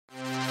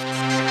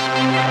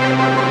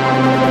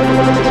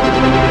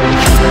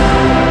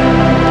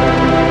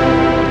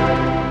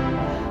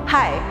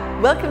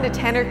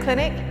Center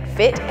Clinic,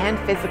 Fit and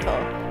Physical.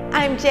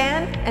 I'm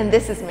Jan and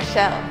this is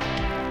Michelle.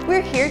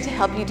 We're here to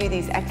help you do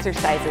these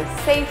exercises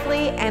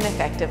safely and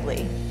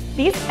effectively.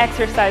 These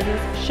exercises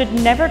should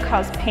never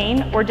cause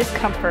pain or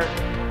discomfort.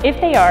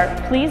 If they are,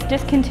 please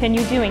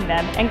discontinue doing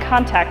them and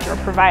contact your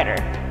provider.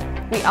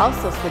 We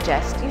also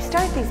suggest you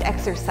start these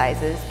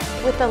exercises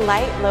with a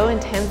light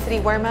low-intensity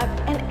warm-up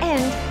and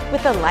end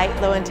with a light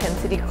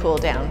low-intensity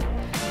cool-down.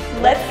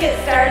 Let's get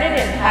started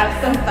and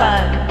have some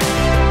fun!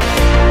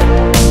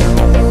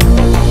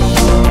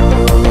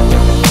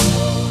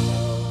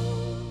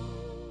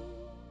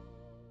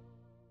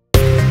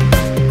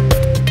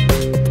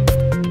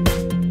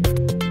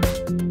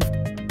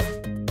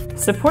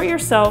 Support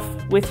yourself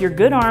with your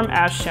good arm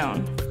as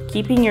shown,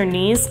 keeping your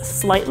knees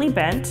slightly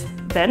bent.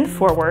 Bend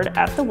forward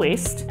at the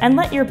waist and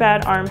let your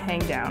bad arm hang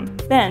down.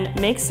 Then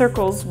make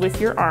circles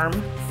with your arm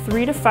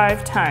 3 to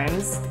 5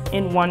 times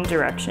in one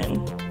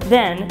direction,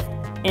 then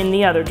in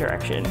the other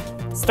direction.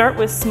 Start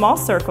with small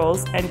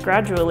circles and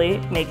gradually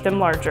make them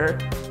larger.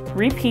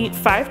 Repeat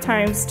 5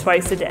 times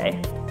twice a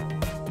day.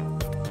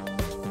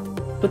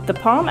 With the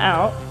palm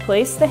out,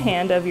 place the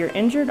hand of your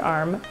injured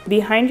arm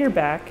behind your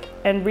back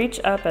and reach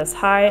up as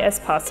high as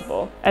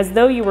possible, as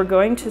though you were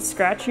going to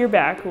scratch your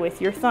back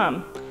with your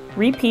thumb.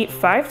 Repeat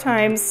 5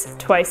 times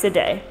twice a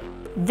day.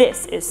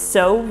 This is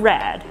so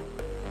rad!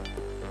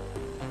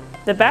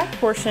 The back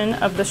portion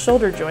of the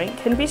shoulder joint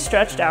can be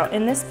stretched out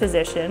in this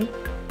position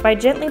by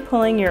gently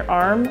pulling your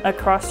arm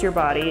across your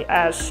body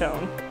as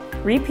shown.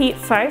 Repeat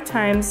 5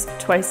 times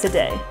twice a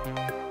day.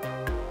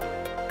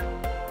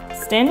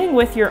 Standing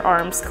with your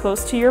arms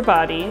close to your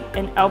body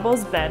and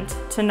elbows bent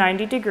to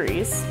 90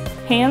 degrees,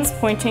 hands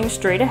pointing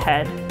straight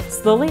ahead,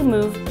 slowly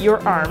move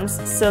your arms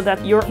so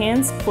that your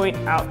hands point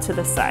out to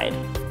the side.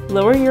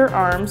 Lower your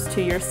arms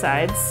to your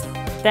sides,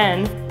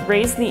 then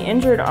raise the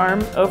injured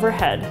arm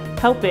overhead,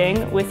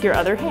 helping with your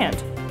other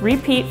hand.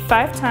 Repeat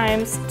 5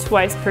 times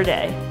twice per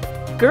day.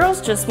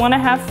 Girls just want to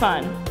have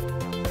fun.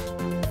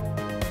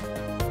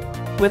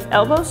 With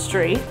elbows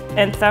straight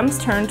and thumbs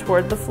turned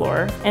toward the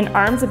floor and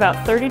arms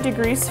about 30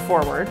 degrees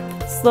forward,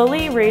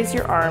 slowly raise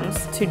your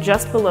arms to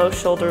just below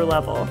shoulder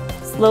level.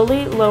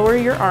 Slowly lower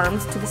your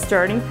arms to the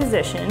starting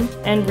position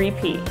and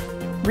repeat.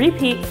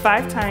 Repeat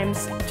 5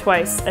 times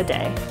twice a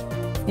day.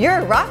 You're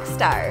a rock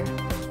star!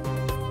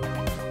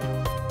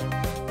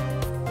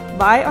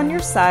 Lie on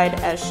your side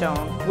as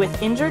shown,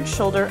 with injured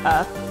shoulder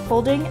up,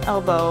 holding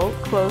elbow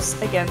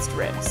close against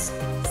ribs.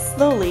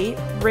 Slowly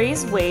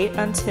raise weight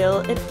until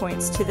it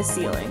points to the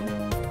ceiling.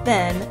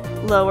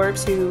 Then lower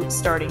to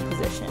starting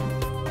position.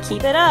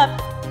 Keep it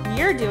up!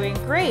 You're doing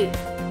great!